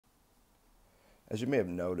As you may have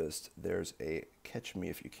noticed, there's a catch me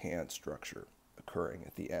if you can structure occurring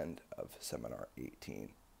at the end of Seminar 18.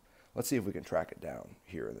 Let's see if we can track it down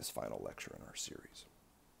here in this final lecture in our series.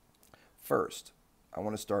 First, I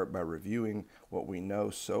want to start by reviewing what we know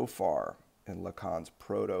so far in Lacan's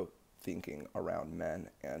proto-thinking around men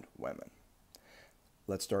and women.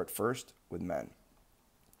 Let's start first with men.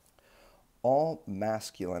 All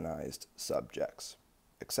masculinized subjects,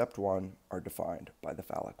 except one, are defined by the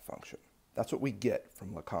phallic function. That's what we get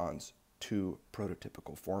from Lacan's two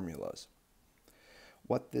prototypical formulas.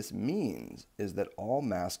 What this means is that all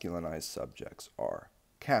masculinized subjects are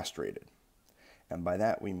castrated. And by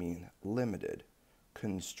that we mean limited,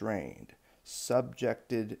 constrained,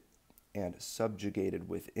 subjected, and subjugated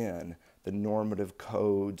within the normative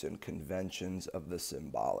codes and conventions of the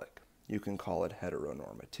symbolic. You can call it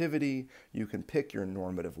heteronormativity, you can pick your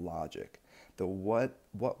normative logic.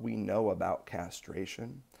 What we know about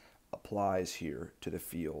castration applies here to the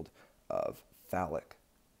field of phallic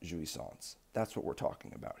jouissance. That's what we're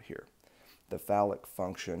talking about here. The phallic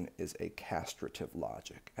function is a castrative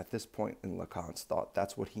logic. At this point in Lacan's thought,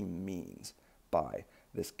 that's what he means by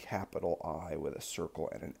this capital I with a circle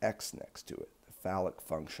and an X next to it. The phallic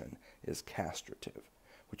function is castrative,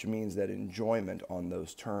 which means that enjoyment on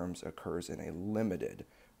those terms occurs in a limited,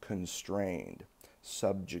 constrained,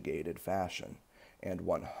 subjugated fashion, and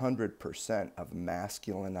 100% of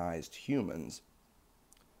masculinized humans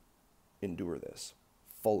endure this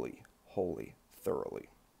fully, wholly, thoroughly.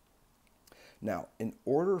 Now, in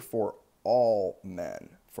order for all men,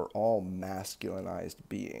 for all masculinized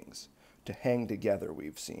beings, to hang together,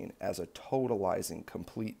 we've seen, as a totalizing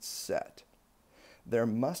complete set, there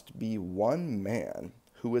must be one man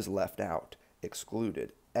who is left out,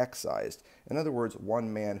 excluded, excised. In other words,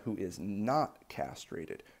 one man who is not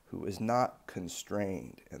castrated, who is not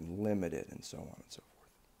constrained and limited, and so on and so forth.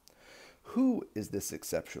 Who is this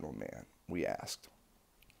exceptional man, we asked?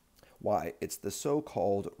 Why, it's the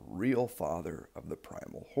so-called real father of the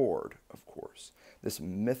primal horde, of course. This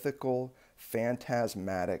mythical,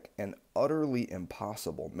 phantasmatic, and utterly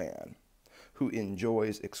impossible man who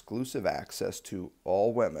enjoys exclusive access to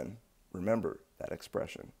all women, remember that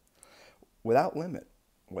expression, without limit,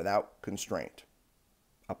 without constraint,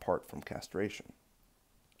 apart from castration.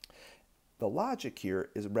 The logic here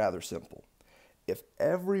is rather simple. If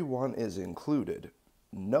everyone is included,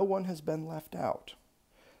 no one has been left out.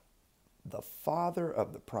 The father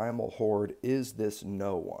of the primal horde is this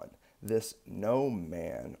no one, this no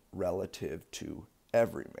man relative to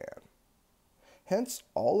every man. Hence,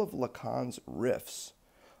 all of Lacan's riffs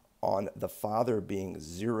on the father being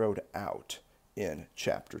zeroed out in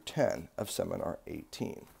chapter 10 of Seminar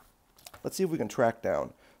 18. Let's see if we can track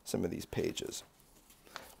down some of these pages.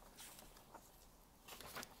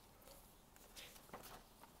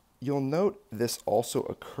 You'll note this also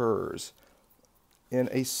occurs in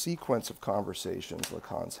a sequence of conversations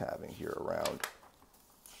Lacan's having here around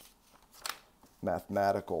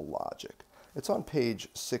mathematical logic. It's on page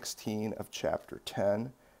 16 of chapter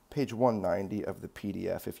 10, page 190 of the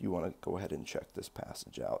PDF if you want to go ahead and check this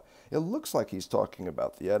passage out. It looks like he's talking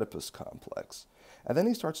about the Oedipus complex. And then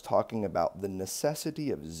he starts talking about the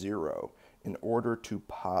necessity of zero in order to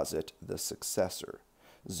posit the successor.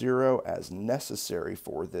 Zero as necessary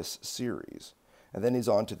for this series. And then he's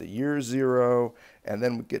on to the year zero, and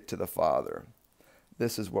then we get to the father.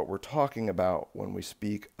 This is what we're talking about when we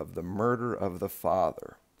speak of the murder of the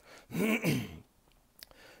father. The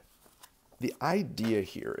idea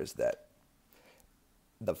here is that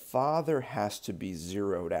the father has to be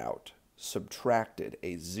zeroed out, subtracted,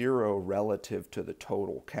 a zero relative to the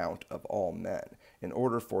total count of all men, in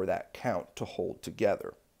order for that count to hold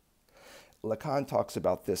together. Lacan talks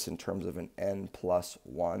about this in terms of an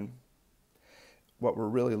n+1. What we're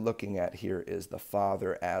really looking at here is the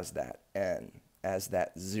father as that n, as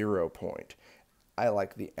that 0 point. I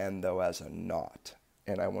like the n, though, as a naught,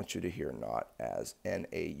 and I want you to hear naught as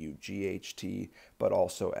N-A-U-G-H-T, but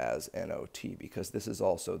also as N-O-T, because this is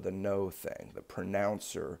also the no thing, the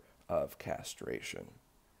pronouncer of castration,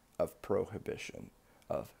 of prohibition,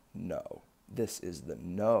 of no. This is the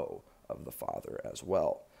no of the father as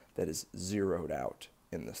well, that is zeroed out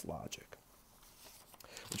in this logic.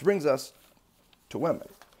 Which brings us to women.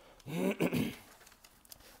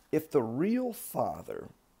 If the real father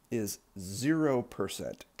is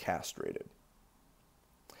 0% castrated,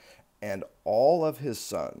 and all of his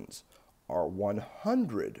sons are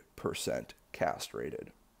 100%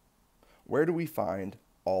 castrated, where do we find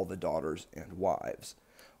all the daughters and wives?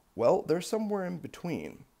 Well, they're somewhere in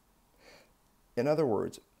between. In other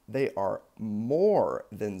words, they are more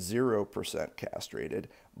than 0% castrated,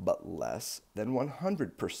 but less than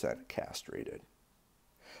 100% castrated.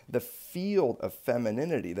 The field of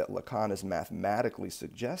femininity that Lacan is mathematically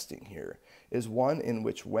suggesting here is one in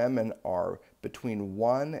which women are between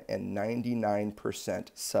 1 and 99%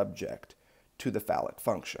 subject to the phallic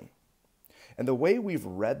function. And the way we've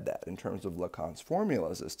read that in terms of Lacan's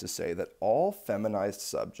formulas is to say that all feminized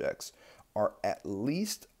subjects are at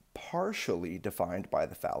least partially defined by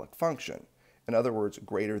the phallic function. In other words,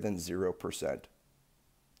 greater than 0%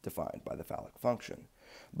 defined by the phallic function.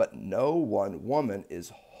 But no one woman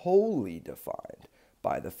is wholly defined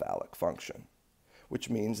by the phallic function, which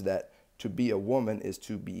means that to be a woman is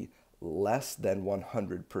to be less than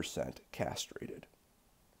 100% castrated.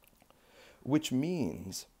 Which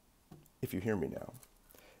means, if you hear me now,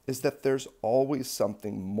 is that there's always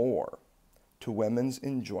something more to women's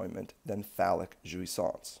enjoyment than phallic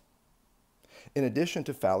jouissance. In addition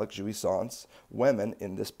to phallic jouissance, women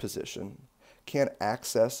in this position can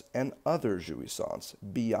access an other jouissance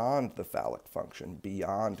beyond the phallic function,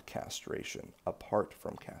 beyond castration, apart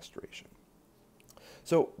from castration.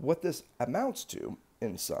 So what this amounts to,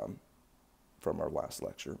 in sum, from our last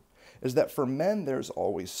lecture, is that for men there's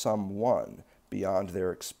always someone beyond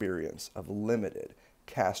their experience of limited,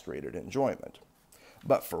 castrated enjoyment.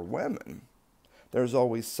 But for women, there's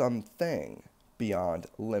always something beyond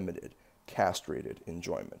limited, castrated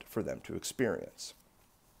enjoyment for them to experience.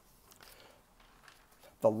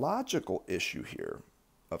 The logical issue here,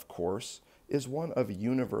 of course, is one of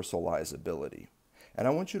universalizability. And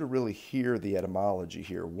I want you to really hear the etymology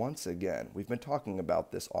here once again. We've been talking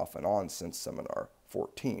about this off and on since Seminar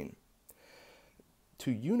 14.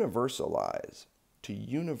 To universalize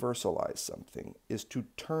something is to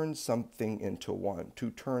turn something into one,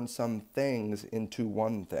 to turn some things into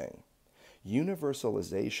one thing.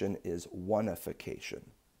 Universalization is oneification.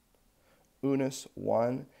 Unus,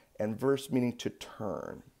 one, and verse meaning to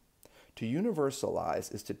turn. To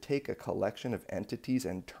universalize is to take a collection of entities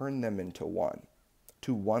and turn them into one,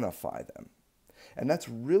 to oneify them. And that's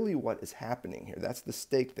really what is happening here. That's the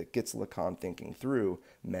stake that gets Lacan thinking through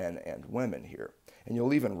men and women here. And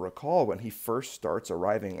you'll even recall when he first starts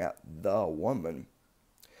arriving at the woman,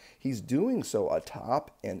 he's doing so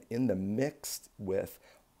atop and in the mix with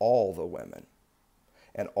all the women.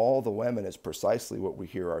 And all the women is precisely what we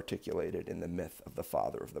hear articulated in the myth of the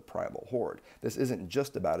father of the primal horde. This isn't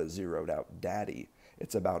just about a zeroed out daddy.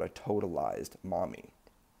 It's about a totalized mommy.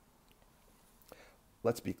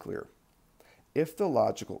 Let's be clear. If the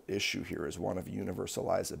logical issue here is one of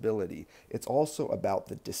universalizability, it's also about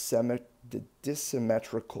the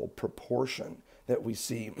dissymmetrical proportion that we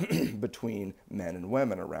see between men and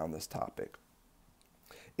women around this topic.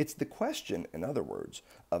 It's the question, in other words,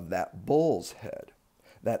 of that bull's head,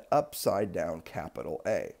 that upside down capital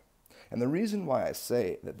A. And the reason why I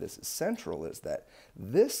say that this is central is that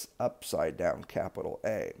this upside down capital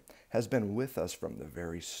A has been with us from the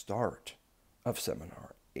very start of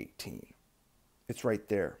Seminar 18. It's right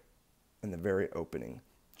there in the very opening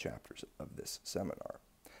chapters of this seminar,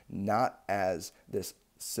 not as this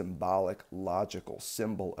symbolic, logical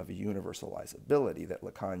symbol of universalizability that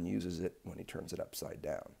Lacan uses it when he turns it upside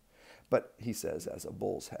down, but he says as a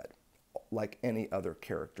bull's head, like any other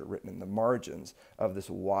character written in the margins of this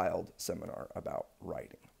wild seminar about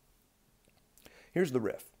writing. Here's the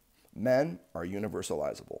riff. Men are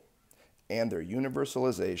universalizable, and their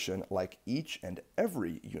universalization, like each and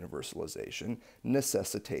every universalization,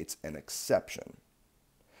 necessitates an exception.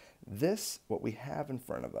 This, what we have in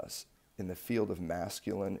front of us in the field of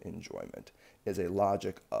masculine enjoyment, is a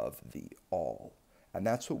logic of the all. And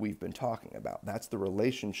that's what we've been talking about. That's the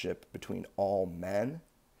relationship between all men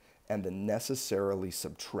and the necessarily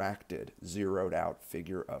subtracted, zeroed out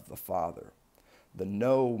figure of the father. The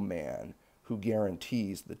no man who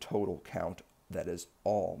guarantees the total count that is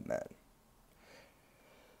all men.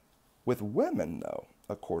 With women, though,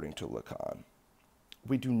 according to Lacan,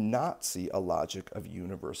 we do not see a logic of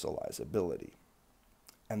universalizability.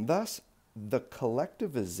 And thus, the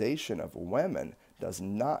collectivization of women does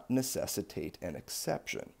not necessitate an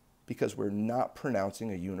exception, because we're not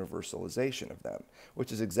pronouncing a universalization of them,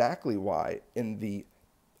 which is exactly why in the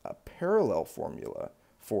parallel formula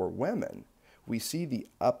for women, we see the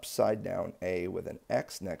upside down A with an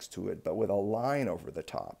X next to it, but with a line over the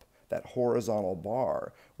top, that horizontal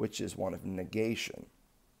bar, which is one of negation.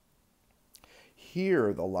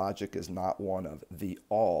 Here, the logic is not one of the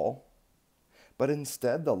all, but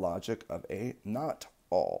instead the logic of a not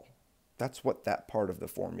all. That's what that part of the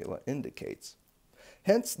formula indicates.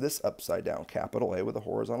 Hence, this upside down capital A with a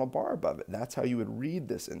horizontal bar above it. That's how you would read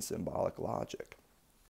this in symbolic logic.